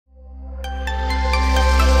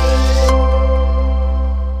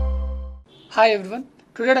Hi everyone,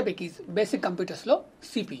 today topic is basic computers lo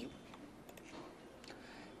CPU.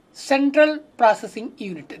 Central Processing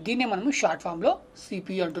Unit. దీన్నే మనము short form లో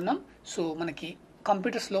CPU అంటున్నాం. So మనకి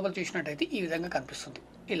computers లోపల చూసినట్టయితే ఈ విధంగా కనిపిస్తుంది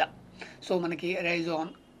ఇలా. సో మనకి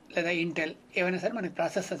రైజాన్ లేదా ఇంటెల్ ఏవైనా సరే మనకి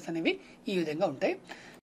ప్రాసెసర్స్ అనేవి ఈ విధంగా ఉంటాయి.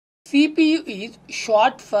 CPU is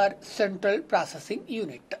short for central processing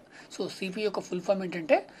unit. So CPU యొక్క ఫుల్ ఫామ్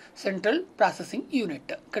ఏంటంటే సెంట్రల్ ప్రాసెసింగ్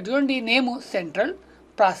యూనిట్. ఇక్కడ చూడండి నేమ్ సెంట్రల్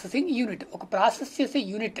ప్రాసెసింగ్ యూనిట్. ఒక ప్రాసెస్ చేసే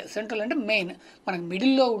యూనిట్, సెంట్రల్ అంటే మెయిన్, మనకు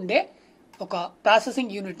మిడిల్లో ఉండే ఒక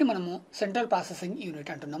ప్రాసెసింగ్ యూనిట్ని మనము సెంట్రల్ ప్రాసెసింగ్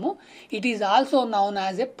యూనిట్ అంటున్నాము. It is also noun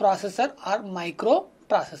as a processor are micro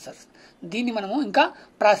processors. దీన్ని మనము ఇంకా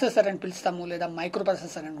ప్రాసెసర్ అని పిలుస్తాము లేదా మైక్రో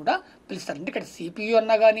ప్రాసెసర్ అని కూడా పిలుస్తారు. అంటే ఇక్కడ CPU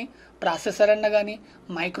అన్నా కానీ ప్రాసెసర్ అన్నా కానీ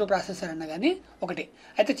మైక్రో ప్రాసెసర్ అన్నా కానీ ఒకటే.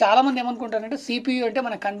 అయితే చాలా మంది ఏమనుకుంటారంటే CPU అంటే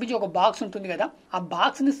మనకు కనిపించే ఒక బాక్స్ ఉంటుంది కదా, ఆ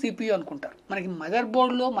బాక్స్ని CPU అనుకుంటారు. మనకి మదర్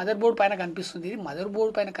బోర్డ్ పైన కనిపిస్తుంది, మదర్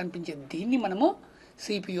బోర్డ్ పైన కనిపించే దీన్ని మనము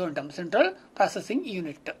CPU అంటాం, సెంట్రల్ ప్రాసెసింగ్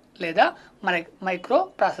యూనిట్ లేదా మైక్రో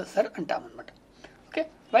ప్రాసెసర్ అంటాం అనమాట. Okay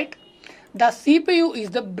right. The CPU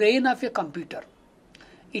is the brain of a computer.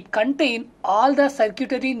 It contains all the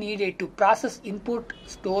circuitry needed to process input,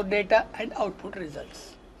 store data and output results.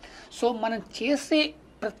 So మనం చేసే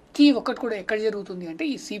ప్రతి ఒక్కటి కూడా ఎక్కడ జరుగుతుంది అంటే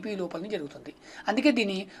ఈ CPU లోపలనే జరుగుతుంది. అందుకే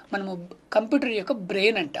దీన్ని మనము కంప్యూటర్ యొక్క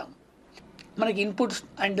బ్రెయిన్ అంటాం. మనకి ఇన్పుట్స్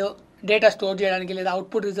అండ్ డేటా స్టోర్ చేయడానికి లేదా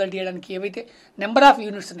అవుట్పుట్ రిజల్ట్ చేయడానికి ఏవైతే నెంబర్ ఆఫ్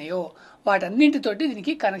యూనిట్స్ ఉన్నాయో వాటన్నింటితోటి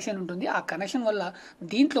దీనికి కనెక్షన్ ఉంటుంది. ఆ కనెక్షన్ వల్ల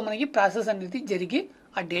దీంట్లో మనకి ప్రాసెస్ అనేది జరిగి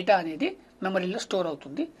ఆ డేటా అనేది మెమరీలో స్టోర్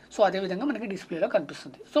అవుతుంది. సో అదేవిధంగా మనకి డిస్ప్లేలో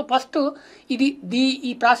కనిపిస్తుంది. సో ఫస్ట్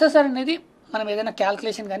ఈ ప్రాసెసర్ అనేది మనం ఏదైనా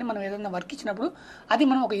క్యాల్కులేషన్ కానీ మనం ఏదైనా వర్క్ ఇచ్చినప్పుడు అది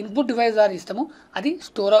మనం ఒక ఇన్పుట్ డివైస్ ద్వారా ఇస్తాము. అది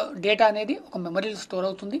డేటా అనేది ఒక మెమరీలో స్టోర్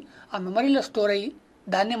అవుతుంది. ఆ మెమరీలో స్టోర్ అయ్యి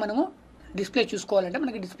దాన్ని మనము డిస్ప్లే చూసుకోవాలంటే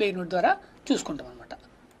మనకి డిస్ప్లే యూనిట్ ద్వారా చూసుకుంటాం అనమాట.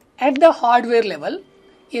 At the hardware level,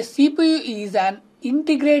 a CPU is an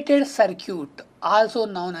integrated circuit, also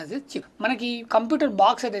known as a chip. మనకి కంప్యూటర్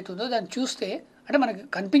బాక్స్ ఏదైతే ఉందో దాన్ని చూస్తే అంటే మనకి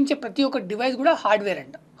కనిపించే ప్రతి ఒక్క డివైస్ కూడా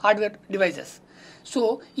హార్డ్వేర్ డివైజెస్. సో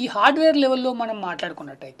ఈ హార్డ్వేర్ లెవెల్లో మనం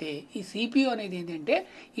మాట్లాడుకున్నట్టయితే ఈ CPU అనేది ఏంటంటే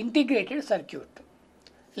ఇంటిగ్రేటెడ్ సర్క్యూట్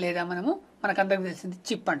లేదా మనకందరికి తెలిసింది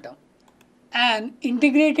చిప్ అంటాం. An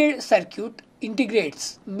integrated circuit integrates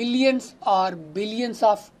millions or billions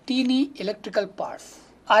of teeny electrical parts,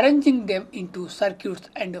 arranging them into circuits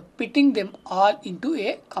and fitting them all into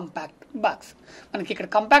a compact box. మనకి ఇక్కడ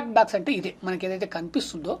కంపాక్ట్ బాక్స్ అంటే ఇదే, మనకి ఏదైతే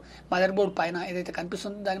కనిపిస్తుందో మదర్ బోర్డ్ పైన ఏదైతే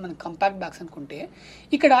కనిపిస్తుందో దాన్ని మనం కంపాక్ట్ బాక్స్ అనుకుంటే,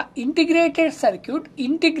 ఇక్కడ integrated circuit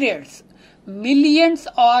integrates millions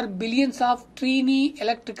are billions of teeny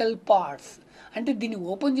electrical parts. అంటే దీన్ని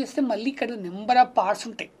ఓపెన్ చేస్తే మళ్ళీ ఇక్కడ నెంబర్ ఆఫ్ పార్ట్స్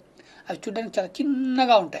ఉంటాయి. అవి చూడడానికి చాలా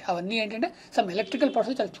చిన్నగా ఉంటాయి. అవన్నీ ఏంటంటే సమ్ ఎలక్ట్రికల్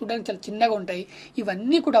పార్ట్స్ చూడడానికి చాలా చిన్నగా ఉంటాయి.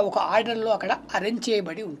 ఇవన్నీ కూడా ఒక ఆర్డర్లో అక్కడ అరేంజ్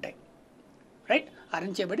చేయబడి ఉంటాయి. రైట్,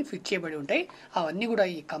 అరేంజ్ చేయబడి ఫిట్ చేయబడి ఉంటాయి. అవన్నీ కూడా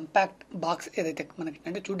ఈ కంపాక్ట్ బాక్స్ ఏదైతే మనకి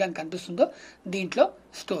అంటే చూడడానికి కనిపిస్తుందో దీంట్లో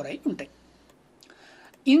స్టోర్ అయి ఉంటాయి.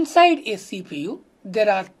 Inside A CPU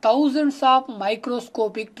there are thousands of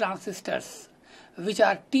microscopic transistors which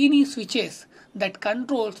are teeny switches that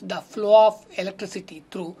controls the flow of electricity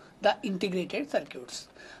through the integrated circuits.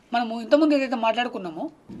 మనము ఇంతకుముందు ఏదైతే మాట్లాడుకున్నామో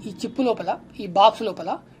ఈ చిప్ లోపల ఈ బాక్స్ లోపల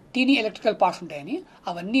టీనీ ఎలక్ట్రికల్ పార్ట్స్ ఉంటాయని,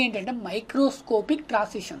 అవన్నీ ఏంటంటే మైక్రోస్కోపిక్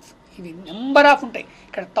ట్రాన్సిషన్స్. ఇవి నెంబర్ ఆఫ్ ఉంటాయి.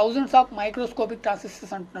 ఇక్కడ థౌజండ్స్ ఆఫ్ మైక్రోస్కోపిక్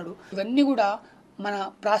ట్రాన్సిషన్స్ అంటున్నాడు. ఇవన్నీ కూడా మన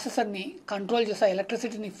ప్రాసెసర్ని కంట్రోల్ చేసే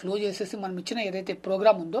ఎలక్ట్రిసిటీని ఫ్లో చేసేసి మనం ఇచ్చిన ఏదైతే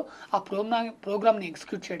ప్రోగ్రామ్ ఉందో ఆ ప్రోగ్రామ్ని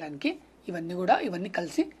ఎగ్జిక్యూట్ చేయడానికి ఇవన్నీ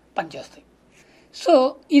కలిసి పనిచేస్తాయి. సో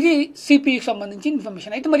ఇది CPUకి సంబంధించిన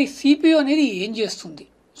ఇన్ఫర్మేషన్. అయితే మరి CPU అనేది ఏం చేస్తుంది?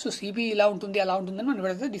 సో CPU ఇలా ఉంటుంది అలా ఉంటుందని మనం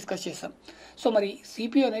ఇప్పుడైతే డిస్కస్ చేస్తాం. సో మరి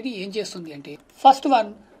CPU అనేది ఏం చేస్తుంది అంటే, first one,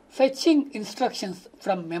 fetching instructions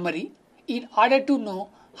from memory in order to know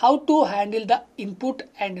how to handle the input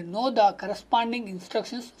and know the corresponding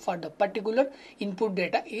instructions for the particular input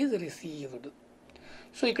data is received.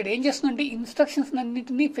 So ఇక్కడ ఏం చేస్తుందంటే instructions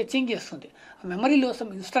అన్నింటినీ fetching చేస్తుంది. ఆ మెమరీలో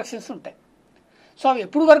సమ్ ఇన్స్ట్రక్షన్స్ ఉంటాయి. So అవి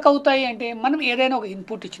ఎప్పుడు వర్క్ అవుతాయి అంటే మనం ఏదైనా ఒక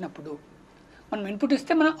ఇన్పుట్ ఇచ్చినప్పుడు, మనం ఇన్పుట్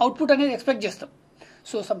ఇస్తే మనం అవుట్పుట్ అనేది ఎక్స్పెక్ట్ చేస్తాం.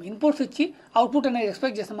 సో సమ్ ఇన్పుట్స్ ఇచ్చి అవుట్పుట్ అనేది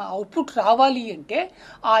ఎక్స్పెక్ట్ చేస్తాం. ఆ అవుట్పుట్ రావాలి అంటే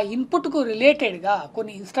ఆ ఇన్పుట్కు రిలేటెడ్గా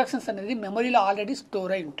కొన్ని ఇన్స్ట్రక్షన్స్ అనేది మెమరీలో ఆల్రెడీ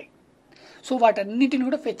స్టోర్ అయి ఉంటాయి. సో వాటన్నిటిని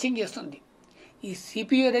కూడా ఫెచింగ్ చేస్తుంది. ఈ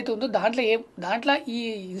CPU ఏదైతే ఉందో దాంట్లో ఈ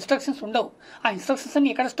ఇన్స్ట్రక్షన్స్ ఉండవు. ఆ ఇన్స్ట్రక్షన్స్ అన్ని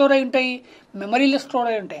ఎక్కడ స్టోర్ అయి ఉంటాయి? మెమరీలో స్టోర్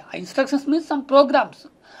అయి ఉంటాయి. ఆ ఇన్స్ట్రక్షన్స్ మీన్స్ సమ్ ప్రోగ్రామ్స్.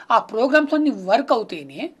 ఆ ప్రోగ్రామ్స్ అన్ని వర్క్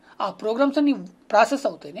అవుతాయినే, ఆ ప్రోగ్రామ్స్ అన్ని ప్రాసెస్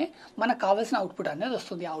అవుతాయినే మనకు కావాల్సిన అవుట్పుట్ అనేది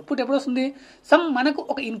వస్తుంది. ఆ అవుట్పుట్ ఎప్పుడు వస్తుంది? మనకు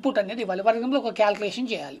ఒక ఇన్పుట్ అనేది ఇవ్వాలి. ఫర్ ఎగ్జాంపుల్ ఒక క్యాల్కులేషన్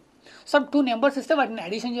చేయాలి. 2 నెంబర్స్ ఇస్తే వాటిని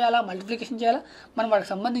అడిషన్ చేయాలా, మల్టిప్లికేషన్ చేయాలా, మనం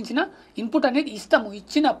వాటికి సంబంధించిన ఇన్పుట్ అనేది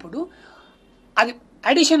ఇచ్చినప్పుడు అది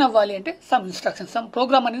అడిషన్ అవ్వాలి అంటే సమ్ ఇన్స్ట్రక్షన్, సమ్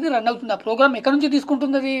ప్రోగ్రామ్ అనేది రన్ అవుతుంది. ఆ ప్రోగ్రామ్ ఎక్కడి నుంచి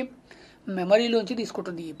తీసుకుంటుంది? అది మెమరీలోంచి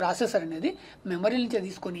తీసుకుంటుంది. ఈ ప్రాసెసర్ అనేది మెమరీ నుంచి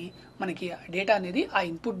తీసుకొని మనకి డేటా అనేది ఆ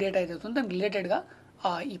ఇన్పుట్ డేటా ఏదైతుందో దానికి రిలేటెడ్గా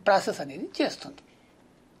ఈ ప్రాసెస్ అనేది చేస్తుంది.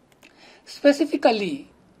 Specifically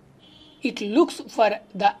it looks for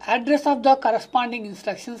the address of the corresponding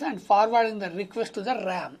instructions and forwarding the request to the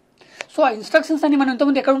RAM. So ఆ ఇన్స్ట్రక్షన్స్ అన్ని మనం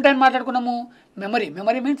ఇంతకుముందు ఎక్కడ ఉంటాయని మాట్లాడుకున్నాము,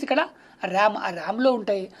 మెమరీ మీన్స్ ఇక్కడ ర్యామ్, ఆ ర్యామ్లో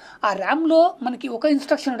ఉంటాయి. ఆ ర్యామ్లో మనకి ఒక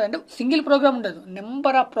ఇన్స్ట్రక్షన్ ఉంటుంది, అంటే సింగిల్ ప్రోగ్రామ్ ఉండదు,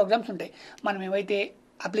 నెంబర్ ఆఫ్ ప్రోగ్రామ్స్ ఉంటాయి. మనం ఏవైతే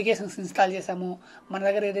అప్లికేషన్స్ ఇన్స్టాల్ చేసామో, మన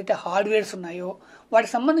దగ్గర ఏదైతే హార్డ్వేర్స్ ఉన్నాయో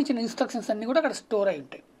వాటికి సంబంధించిన ఇన్స్ట్రక్షన్స్ అన్నీ కూడా అక్కడ స్టోర్ అయి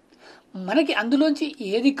ఉంటాయి. మనకి అందులోంచి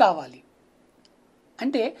ఏది కావాలి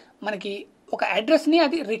అంటే మనకి ఒక అడ్రస్ని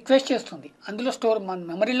అది రిక్వెస్ట్ చేస్తుంది. అందులో మన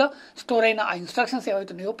మెమరీలో స్టోర్ అయిన ఆ ఇన్స్ట్రక్షన్స్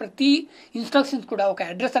ఏవైతున్నాయో ప్రతి ఇన్స్ట్రక్షన్స్ కూడా ఒక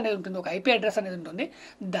అడ్రస్ అనేది ఉంటుంది, ఒక ఐపీ అడ్రస్ అనేది ఉంటుంది.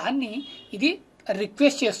 దాన్ని ఇది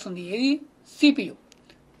రిక్వెస్ట్ చేస్తుంది, ఏది CPU.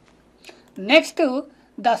 Next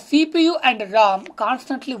the CPU and RAM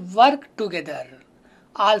constantly work together,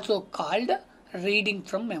 also called reading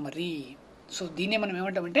from memory. So దీన్ని మనం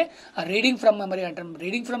ఏమంటామంటే రీడింగ్ ఫ్రమ్ మెమరీ అంటాం.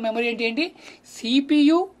 రీడింగ్ ఫ్రమ్ మెమరీ అంటే ఏంటి,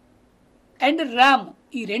 CPU అండ్ RAM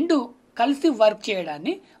ఈ రెండు కలిసి వర్క్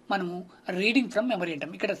చేయడాన్ని మనము రీడింగ్ ఫ్రమ్ మెమరీ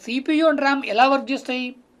అంటాం. ఇక్కడ CPU అండ్ RAM ఎలా వర్క్ చేస్తాయి,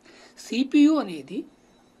 CPU అనేది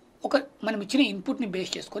ఒక మనం ఇచ్చిన ఇన్పుట్ని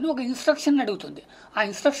బేస్ చేసుకొని ఒక ఇన్స్ట్రక్షన్ అడుగుతుంది. ఆ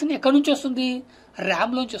ఇన్స్ట్రక్షన్ ఎక్కడి నుంచి వస్తుంది,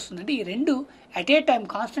 ర్యామ్లోంచి వస్తుంది. అంటే ఈ రెండు అట్ ఏ టైం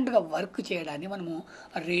కాన్స్టెంట్గా వర్క్ చేయడాన్ని మనము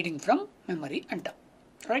రీడింగ్ ఫ్రమ్ మెమరీ అంటాం,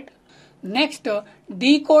 right. Next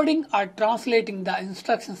decoding are translating the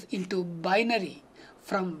instructions into binary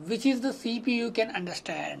from which is the CPU can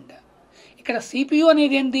understand. ఇక్కడ CPU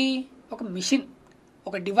అనేది ఏంది, ఒక మిషన్,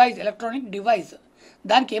 ఒక డివైస్, ఎలక్ట్రానిక్ డివైస్.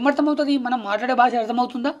 దానికి ఏమర్థమవుతుంది, మనం మాట్లాడే భాష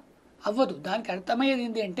అర్థమవుతుందా, అవ్వదు. దానికి అర్థమయ్యేది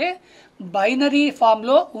ఏంటి అంటే బైనరీ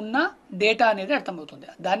ఫామ్లో ఉన్న డేటా అనేది అర్థమవుతుంది.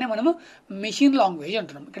 దాన్నే మనము మిషన్ లాంగ్వేజ్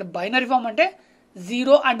అంటున్నాం. ఇక్కడ బైనరీ ఫామ్ అంటే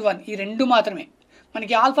 0 and 1 ఈ రెండు మాత్రమే.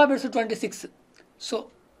 మనకి ఆల్ఫాబెట్స్ 26, సో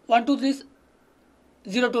 1 2 3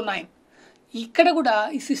 0 to 9. ఇక్కడ కూడా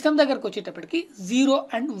ఈ సిస్టమ్ దగ్గరకు వచ్చేటప్పటికి 0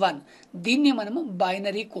 and 1 దీన్ని మనము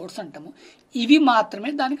బైనరీ కోడ్స్ అంటాము. ఇవి మాత్రమే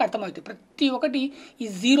దానికి అర్థమవుతాయి. ప్రతి ఒక్కటి ఈ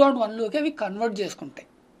 0 and 1లోకి అవి కన్వర్ట్ చేసుకుంటాయి.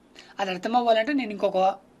 అది అర్థం అవ్వాలంటే నేను ఇంకొక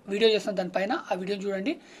వీడియో చేస్తాను దానిపైన, ఆ వీడియో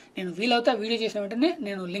చూడండి. నేను వీలవుతే ఆ వీడియో చేసిన వెంటనే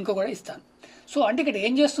నేను లింక్ కూడా ఇస్తాను. సో అంటే ఇక్కడ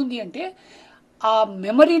ఏం చేస్తుంది అంటే ఆ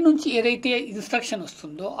మెమరీ నుంచి ఏదైతే ఇన్స్ట్రక్షన్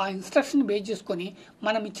వస్తుందో ఆ ఇన్స్ట్రక్షన్ బేస్ చేసుకొని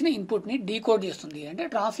మనం ఇచ్చిన ఇన్పుట్ని డీకోడ్ చేస్తుంది, అంటే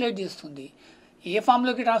ట్రాన్స్లేట్ చేస్తుంది. ఏ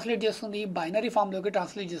ఫామ్లోకి ట్రాన్స్లేట్ చేస్తుంది, బైనరీ ఫామ్లోకి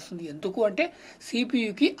ట్రాన్స్లేట్ చేస్తుంది. ఎందుకు అంటే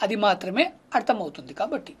CPUకి అది మాత్రమే అర్థమవుతుంది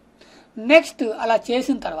కాబట్టి. నెక్స్ట్ అలా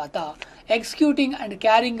చేసిన తర్వాత executing and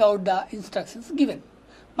carrying out the instructions given.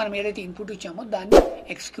 మనం ఏదైతే ఇన్పుట్ ఇచ్చామో దాన్ని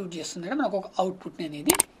ఎగ్జిక్యూట్ చేస్తుంది, అంటే మనకు ఒక అవుట్పుట్ని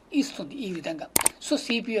అనేది ఇస్తుంది ఈ విధంగా. సో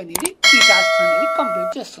CPU అనేది ఈ టాస్క్ అనేది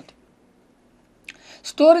కంప్లీట్ చేస్తుంది.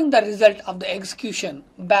 Storing the result of the execution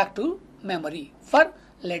back to memory for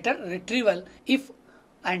later retrieval if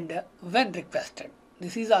and when requested.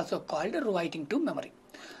 This is also called writing to memory.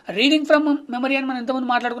 Reading from memory అని మనం ఎంతమంది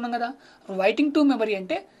మాట్లాడుకున్నాం కదా. రైటింగ్ టు మెమరీ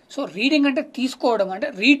అంటే, so reading అంటే తీసుకోవడం, అంటే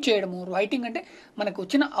read చేయడము. రైటింగ్ అంటే మనకు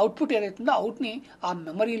వచ్చిన అవుట్పుట్ ఏదైతుందో అవుట్ని ఆ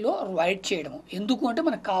మెమరీలో రైట్ చేయడము. ఎందుకు అంటే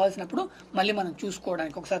మనకు కావాల్సినప్పుడు మళ్ళీ మనం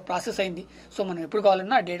చూసుకోవడానికి, ఒకసారి ప్రాసెస్ అయింది సో మనం ఎప్పుడు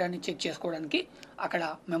కావాలన్నా ఆ డేటాని చెక్ చేసుకోవడానికి అక్కడ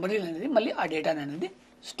మెమరీ అనేది మళ్ళీ ఆ డేటాని అనేది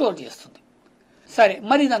స్టోర్ చేస్తుంది. సరే,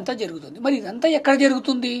 మరి ఇదంతా జరుగుతుంది. మరి ఇదంతా ఎక్కడ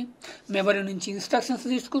జరుగుతుంది, మెమరీ నుంచి ఇన్స్ట్రక్షన్స్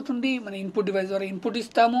తీసుకుంటుంది, మన ఇన్పుట్ డివైస్ ద్వారా ఇన్పుట్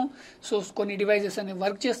ఇస్తాము. సో కొన్ని డివైజెస్ అనేవి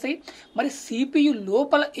వర్క్ చేస్తాయి. మరి CPU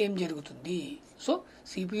లోపల ఏం జరుగుతుంది, సో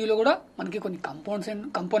CPUలో కూడా మనకి కొన్ని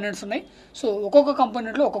కంపోనెంట్స్ ఉన్నాయి. సో ఒక్కొక్క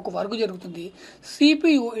కంపోనెంట్లో ఒక్కొక్క వర్క్ జరుగుతుంది.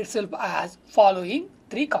 CPU it self as following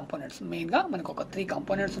 3 components. మెయిన్గా మనకు ఒక 3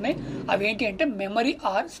 కంపోనెంట్స్ ఉన్నాయి. అవి ఏంటి అంటే memory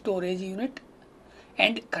or storage unit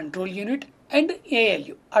and control unit and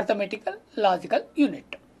ALU arithmetical logical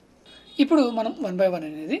unit. ఇప్పుడు మనం 1 by 1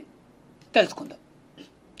 అనేది తెలుసుకుందాం.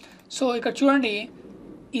 సో ఇక్కడ చూడండి,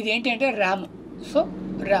 ఇది ఏంటి అంటే ర్యామ్. సో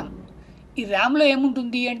ర్యామ్, ఈ ర్యామ్లో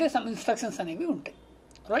ఏముంటుంది అంటే సమ్ ఇన్స్ట్రక్షన్స్ అనేవి ఉంటాయి,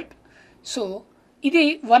 రైట్. సో ఇది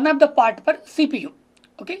one of the part for CPU.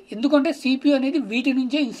 Okay, ఎందుకంటే CPU అనేది వీటి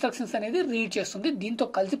నుంచే ఇన్స్ట్రక్షన్స్ అనేది రీడ్ చేస్తుంది. దీంతో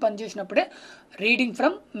కలిసి పనిచేసినప్పుడే రీడింగ్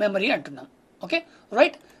ఫ్రమ్ మెమరీ అంటున్నాం. Okay,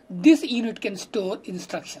 right. This unit can store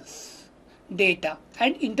instructions, data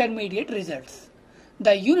and intermediate results.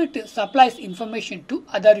 The unit supplies information to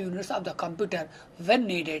other units of the computer when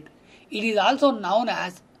needed. It is also known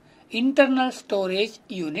as internal storage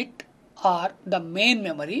unit or the main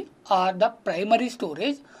memory or the primary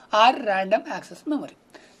storage or random access memory.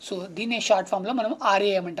 So దీని short form లో మనం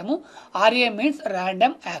RAM అంటాము. RAM means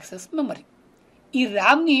random access memory. ఈ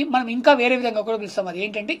ర్యామ్ని మనం ఇంకా వేరే విధంగా కూడా పిలుస్తాం. అది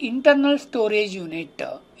ఏంటంటే internal storage unit.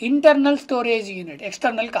 Internal storage unit,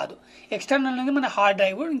 external కాదు. ఎక్స్టర్నల్ అనేది మన హార్డ్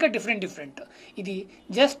డ్రైవ్, ఇంకా డిఫరెంట్. ఇది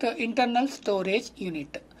జస్ట్ ఇంటర్నల్ స్టోరేజ్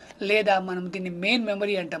యూనిట్, లేదా మనం దీన్ని మెయిన్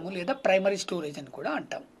మెమరీ అంటాము, లేదా ప్రైమరీ స్టోరేజ్ అని కూడా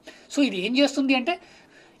అంటాం. సో ఇది ఏం చేస్తుంది అంటే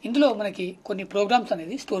ఇందులో మనకి కొన్ని ప్రోగ్రామ్స్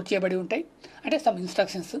అనేది స్టోర్ చేయబడి ఉంటాయి. అంటే సమ్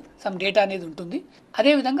ఇన్స్ట్రక్షన్స్, సమ్ డేటా అనేది ఉంటుంది.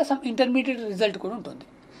 అదేవిధంగా సమ్ ఇంటర్మీడియట్ రిజల్ట్ కూడా ఉంటుంది.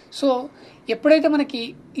 సో ఎప్పుడైతే మనకి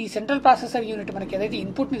ఈ సెంట్రల్ ప్రాసెసర్ యూనిట్ మనకి ఏదైతే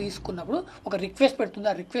ఇన్పుట్ని తీసుకున్నప్పుడు ఒక రిక్వెస్ట్ పెడుతుందో,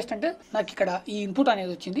 ఆ రిక్వెస్ట్ అంటే నాకు ఇక్కడ ఈ ఇన్పుట్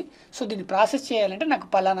అనేది వచ్చింది, సో దీన్ని ప్రాసెస్ చేయాలంటే నాకు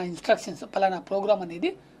పలానా ఇన్స్ట్రక్షన్స్, పలానా ప్రోగ్రామ్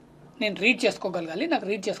అనేది నేను రీడ్ చేసుకోగలగాలి, నాకు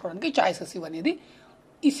రీడ్ చేసుకోవడానికి చాయిసెస్ ఇవనేది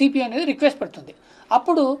ఈ సిపియు అనేది రిక్వెస్ట్ పెడుతుంది.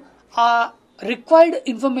 అప్పుడు ఆ రిక్వైర్డ్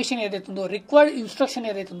ఇన్ఫర్మేషన్ ఏదైతుందో, రిక్వైర్డ్ ఇన్స్ట్రక్షన్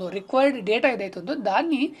ఏదైతుందో, రిక్వైర్డ్ డేటా ఏదైతుందో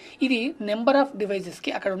దాన్ని ఇది నెంబర్ ఆఫ్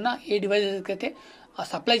డివైజెస్కి, అక్కడ ఉన్న ఏ డివైజెస్కి అయితే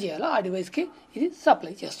సప్లై చేయాలో ఆ డివైస్కి ఇది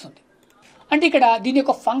సప్లై చేస్తుంది. అంటే ఇక్కడ దీని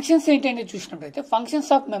యొక్క ఫంక్షన్స్ ఏంటి అనేది చూసినట్లయితే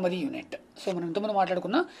functions of memory unit. So మనం ఇంతకుముందు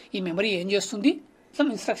మాట్లాడుకున్న ఈ మెమరీ ఏం చేస్తుంది, సమ్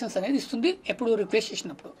ఇన్స్ట్రక్షన్స్ అనేది ఇస్తుంది ఎప్పుడు రిక్వెస్ట్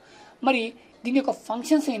చేసినప్పుడు. మరి దీని యొక్క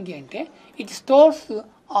ఫంక్షన్స్ ఏంటి అంటే it stores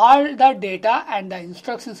all the data and the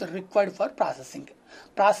instructions required for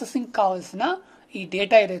processing కావాల్సిన ఈ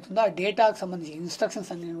డేటా ఏదైతుందో ఆ డేటాకు సంబంధించి ఇన్స్ట్రక్షన్స్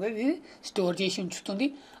అన్ని ఇది స్టోర్ చేసి ఉంచుతుంది.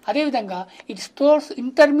 అదేవిధంగా it stores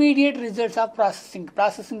intermediate results of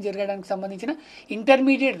processing జరగడానికి సంబంధించిన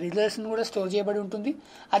ఇంటర్మీడియట్ రిజల్ట్స్ని కూడా స్టోర్ చేయబడి ఉంటుంది.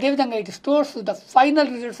 అదేవిధంగా it stores the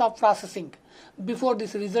final results of processing before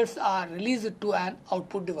this results are released to an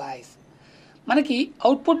output device. మనకి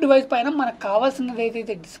అవుట్పుట్ డివైస్ పైన మనకు కావాల్సినది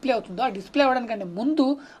ఏదైతే డిస్ప్లే అవుతుందో ఆ డిస్ప్లే అవ్వడానికంటే ముందు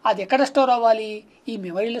అది ఎక్కడ స్టోర్ అవ్వాలి, ఈ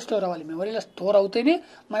మెమరీలో స్టోర్ అవ్వాలి. మెమరీలో స్టోర్ అవుతేనే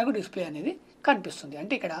మనకు డిస్ప్లే అనేది కనిపిస్తుంది.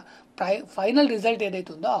 అంటే ఇక్కడ ఫైనల్ రిజల్ట్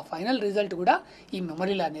ఏదైతే ఉందో ఆ ఫైనల్ రిజల్ట్ కూడా ఈ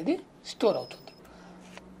మెమరీలో అనేది స్టోర్ అవుతుంది.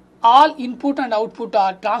 All input and output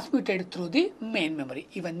are transmitted through the main memory.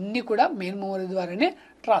 ఇవన్నీ కూడా మెయిన్ మెమరీ ద్వారానే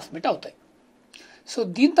ట్రాన్స్మిట్ అవుతాయి. సో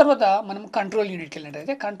దీని తర్వాత మనం కంట్రోల్ యూనిట్కి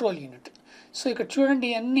వెళ్ళినట్టయితే కంట్రోల్ యూనిట్. సో ఇక్కడ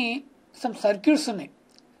చూడండి అన్ని సమ్ సర్క్యూట్స్ ఉన్నాయి.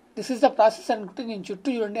 దిస్ ఈస్ ద ప్రాసెసర్ అనుకుంటే నేను చుట్టూ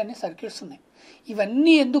చూడండి అన్ని సర్క్యూట్స్ ఉన్నాయి.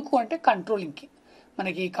 ఇవన్నీ ఎందుకు అంటే కంట్రోలింగ్కి.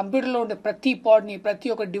 మనకి కంప్యూటర్లో ఉండే ప్రతి పార్ట్ని, ప్రతి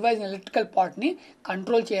ఒక్క డివైస్ ఎలక్ట్రికల్ పార్ట్ని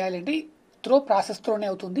కంట్రోల్ చేయాలంటే ప్రాసెస్తోనే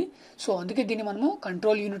అవుతుంది. సో అందుకే దీన్ని మనము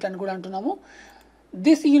కంట్రోల్ యూనిట్ అని కూడా అంటున్నాము.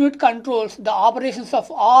 This unit controls the operations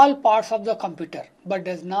of all parts of the computer but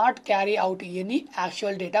does not carry out any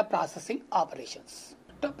actual data processing operations.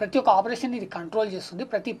 ప్రతి ఒక్క ఆపరేషన్ ఇది కంట్రోల్ చేస్తుంది,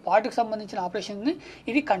 ప్రతి పార్ట్కి సంబంధించిన ఆపరేషన్ని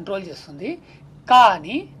ఇది కంట్రోల్ చేస్తుంది,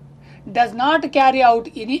 కానీ does not carry out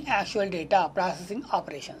any actual data processing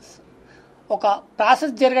operations. ఒక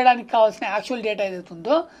ప్రాసెస్ జరగడానికి కావాల్సిన యాక్చువల్ డేటా ఏదైతే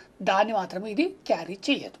ఉందో దాన్ని మాత్రమే ఇది క్యారీ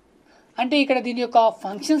చేయదు. అంటే ఇక్కడ దీని యొక్క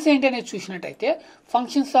ఫంక్షన్స్ ఏంటి అనేది చూసినట్టయితే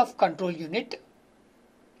functions of control unit,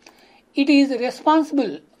 it is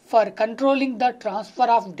responsible for controlling the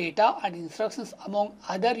transfer of data and instructions among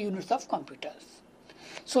other units of computers.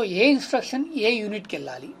 So A instruction ఏ యూనిట్కి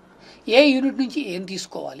వెళ్ళాలి, ఏ యూనిట్ నుంచి ఏం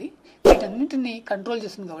తీసుకోవాలి, వీటన్నింటినీ కంట్రోల్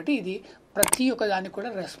చేస్తుంది. కాబట్టి ఇది ప్రతి ఒక్క దానికి కూడా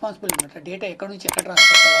రెస్పాన్సిబుల్ అనమాట. డేటా ఎక్కడి నుంచి ఎక్కడ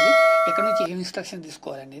ట్రాన్స్ఫర్ కావాలి, ఎక్కడి నుంచి ఏం ఇన్స్ట్రక్షన్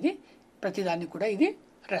తీసుకోవాలి అనేది ప్రతి దానికి కూడా ఇది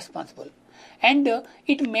responsible. And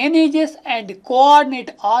it manages and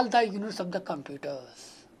coordinate all the units of the computers.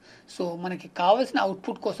 So మనకి కావాల్సిన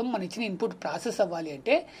అవుట్పుట్ కోసం మన ఇచ్చిన ఇన్పుట్ ప్రాసెస్ అవ్వాలి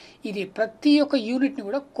అంటే ఇది ప్రతి ఒక్క యూనిట్ని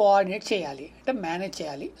కూడా కోఆర్డినేట్ చేయాలి, అంటే మేనేజ్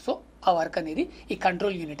చేయాలి. సో ఆ వర్క్ అనేది ఈ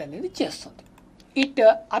కంట్రోల్ యూనిట్ అనేది చేస్తుంది. It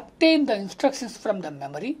obtain the instructions from the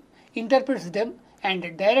memory, interprets them and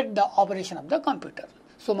direct the operation of the computer.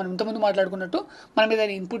 So మనం ఇంతకుముందు మాట్లాడుకున్నట్టు మనం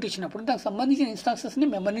ఏదైనా ఇన్పుట్ ఇచ్చినప్పుడు దానికి సంబంధించిన ఇన్స్ట్రక్షన్స్ని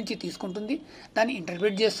మెమరీ నుంచి తీసుకుంటుంది, దాన్ని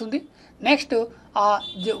ఇంటర్ప్రిట్ చేస్తుంది, నెక్స్ట్ ఆ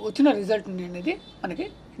వచ్చిన రిజల్ట్ అనేది మనకి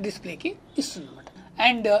డిస్ప్లేకి ఇస్తుంది అనమాట.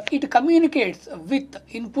 And it communicates with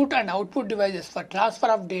input and output devices for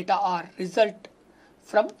transfer of data are result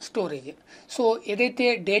from storage. So ఏదైతే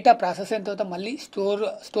డేటా ప్రాసెస్ అయిన తర్వాత మళ్ళీ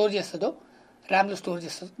స్టోర్ చేస్తుందో, ర్యామ్లో స్టోర్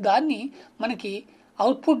చేస్తుందో దాన్ని మనకి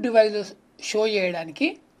అవుట్పుట్ డివైజెస్ షో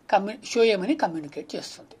చేయమని కమ్యూనికేట్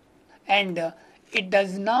చేస్తుంది. And it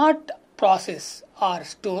does not process are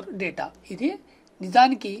store data. ఇది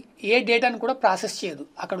నిజానికి ఏ డేటాను కూడా ప్రాసెస్ చేయదు,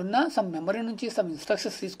 అక్కడ ఉన్న సమ్ మెమరీ నుంచి సమ్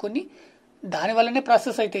ఇన్స్ట్రక్షన్స్ తీసుకొని దానివల్లనే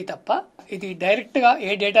ప్రాసెస్ అవుతాయి తప్ప ఇది డైరెక్ట్గా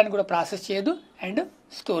ఏ డేటాను కూడా ప్రాసెస్ చేయదు అండ్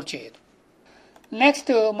స్టోర్ చేయదు. నెక్స్ట్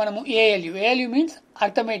మనము ALU means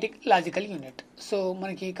arithmetic logical unit. So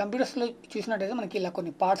మనకి కంప్యూటర్స్లో చూసినట్టయితే మనకి ఇలా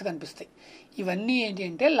కొన్ని పార్ట్స్ కనిపిస్తాయి. ఇవన్నీ ఏంటి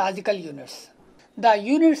అంటే logical units. The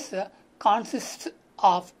units consist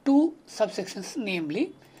of 2 subsections, namely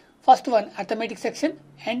first one arithmetic section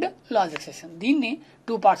and logic section. దీన్ని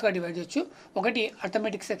 2 పార్ట్స్గా డివైడ్ చేయొచ్చు. ఒకటి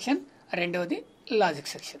అర్థమెటిక్ సెక్షన్, రెండవది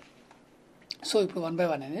లాజిక్ సెక్షన్. సో ఇప్పుడు 1 by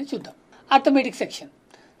 1 అనేది చూద్దాం. Arithmetic section.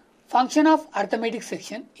 Function of arithmetic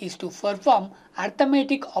section is to perform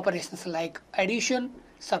arithmetic operations like addition,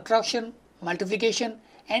 subtraction, multiplication,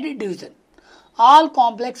 and division. All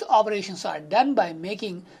complex operations are done by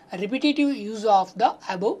making repetitive use of the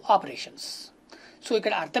above operations. So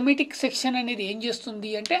ఇక్కడ arithmetic section అనేది ఏం చేస్తుంది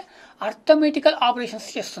అంటే arithmetical operations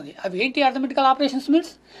చేస్తుంది. అవి ఏంటి arithmetical operations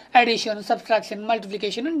means addition, subtraction,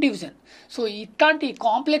 multiplication and division. So ఇట్లాంటి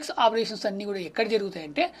complex operations అన్నీ కూడా ఎక్కడ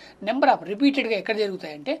జరుగుతాయంటే నెంబర్ ఆఫ్ రిపీటెడ్గా ఎక్కడ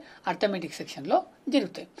జరుగుతాయంటే అర్థమెటిక్ సెక్షన్లో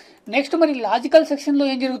జరుగుతాయి. నెక్స్ట్ మరి లాజికల్ సెక్షన్లో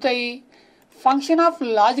ఏం జరుగుతాయి? Function of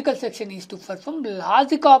logical section is to perform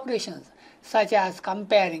logic operations such as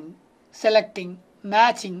comparing, selecting,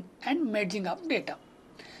 matching and merging of data.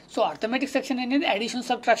 So arithmetic section అనేది అడిషన్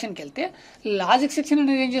సబ్ట్రాక్షన్కి వెళ్తే లాజిక్ సెక్షన్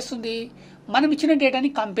అనేది ఏం చేస్తుంది? మనం ఇచ్చిన డేటాని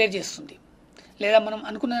కంపేర్ చేస్తుంది, లేదా మనం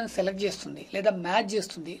అనుకున్న సెలెక్ట్ చేస్తుంది, లేదా మ్యాచ్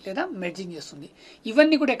చేస్తుంది, లేదా మెర్జింగ్ చేస్తుంది.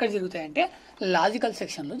 ఇవన్నీ కూడా ఎక్కడ జరుగుతాయంటే లాజికల్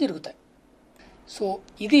సెక్షన్లో జరుగుతాయి. సో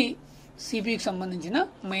ఇది సిపియూకి సంబంధించిన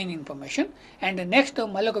మెయిన్ ఇన్ఫర్మేషన్. అండ్ నెక్స్ట్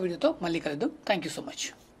మళ్ళీ ఒక వీడియోతో మళ్ళీ కలుద్దాం. Thank you so much.